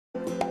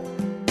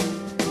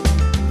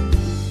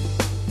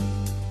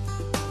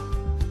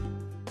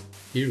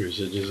Here is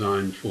a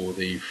design for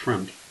the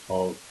front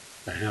of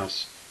a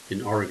house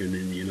in Oregon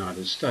in the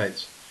United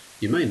States.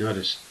 You may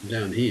notice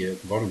down here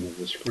at the bottom of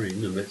the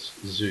screen, and let's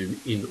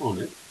zoom in on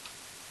it,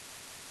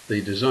 the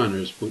designer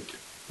has put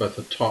both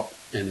a top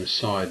and a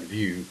side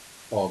view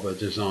of a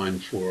design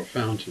for a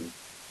fountain.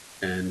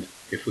 And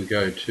if we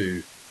go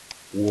to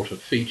water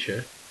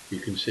feature, you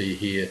can see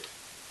here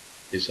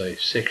is a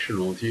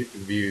sectional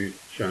view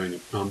showing a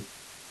pump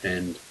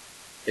and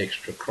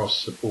extra cross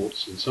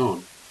supports and so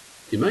on.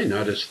 You may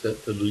notice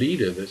that the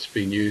leader that's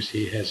been used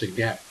here has a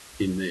gap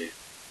in there.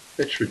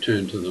 Let's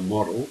return to the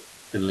model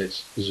and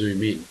let's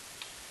zoom in.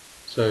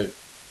 So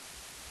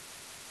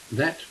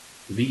that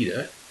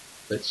leader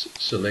that's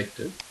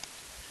selected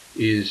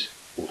is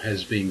or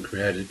has been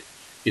created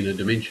in a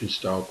dimension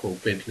style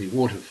called Bentley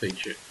water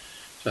feature.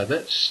 So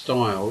that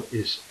style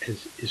is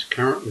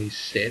currently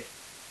set,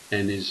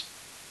 and is,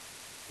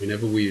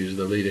 whenever we use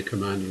the leader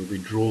command, it will be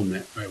drawn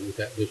that way with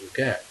that little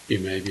gap. You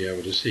may be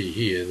able to see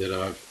here that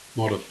I've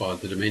modified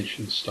the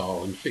dimension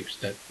style and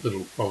fixed that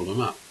little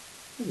problem up.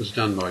 It was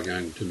done by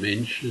going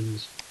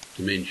dimensions,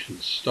 dimension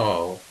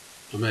style.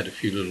 I made a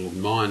few little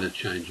minor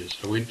changes.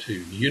 I went to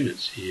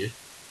units here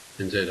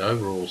and said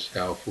overall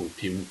scale for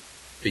dim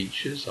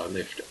features. I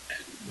left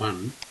at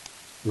 1.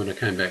 When I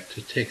came back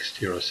to text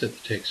here, I set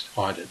the text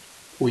height at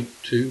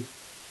 0.2,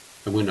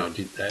 and when I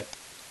did that,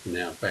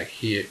 now back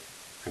here,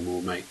 and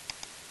we'll make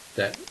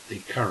that the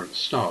current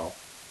style,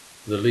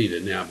 the leader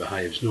now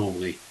behaves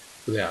normally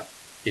without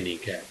any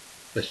gap.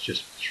 Let's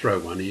just throw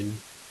one in.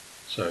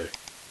 So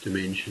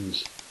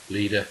dimensions,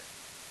 leader,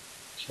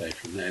 say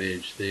from that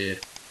edge there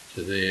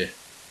to there,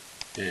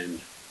 and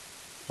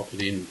pop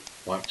it in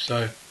like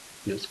so,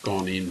 and it's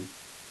gone in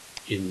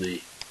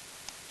the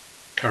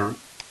current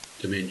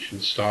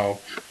dimension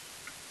style,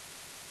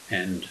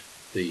 and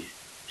the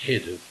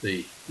head of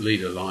the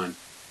leader line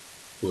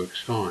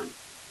works fine.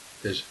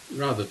 There's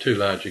rather too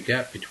large a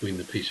gap between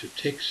the piece of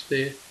text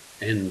there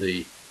and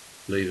the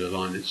leader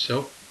line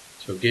itself,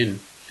 so again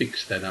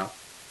fix that up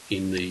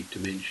in the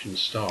dimension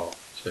style.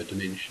 So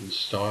dimension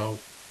style,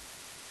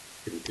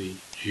 it'll be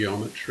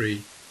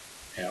geometry,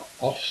 our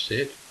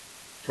offset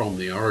from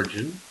the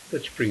origin.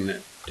 Let's bring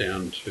that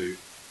down to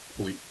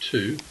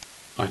 0.2.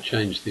 I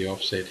changed the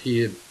offset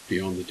here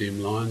beyond the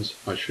dim lines.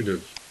 I should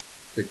have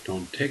clicked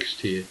on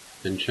text here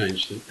and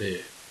changed it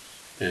there.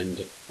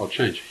 And I'll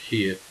change it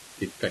here.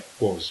 It in fact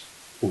was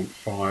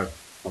 0.5.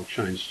 I'll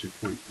change to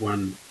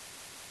 0.1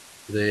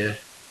 there.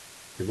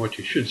 And what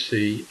you should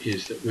see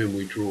is that when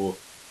we draw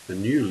a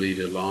new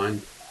leader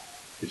line,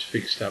 it's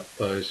fixed up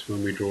those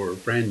when we draw a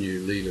brand new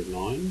leader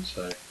line.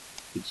 So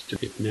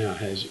it now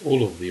has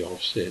all of the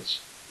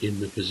offsets in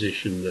the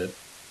position that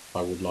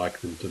I would like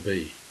them to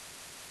be.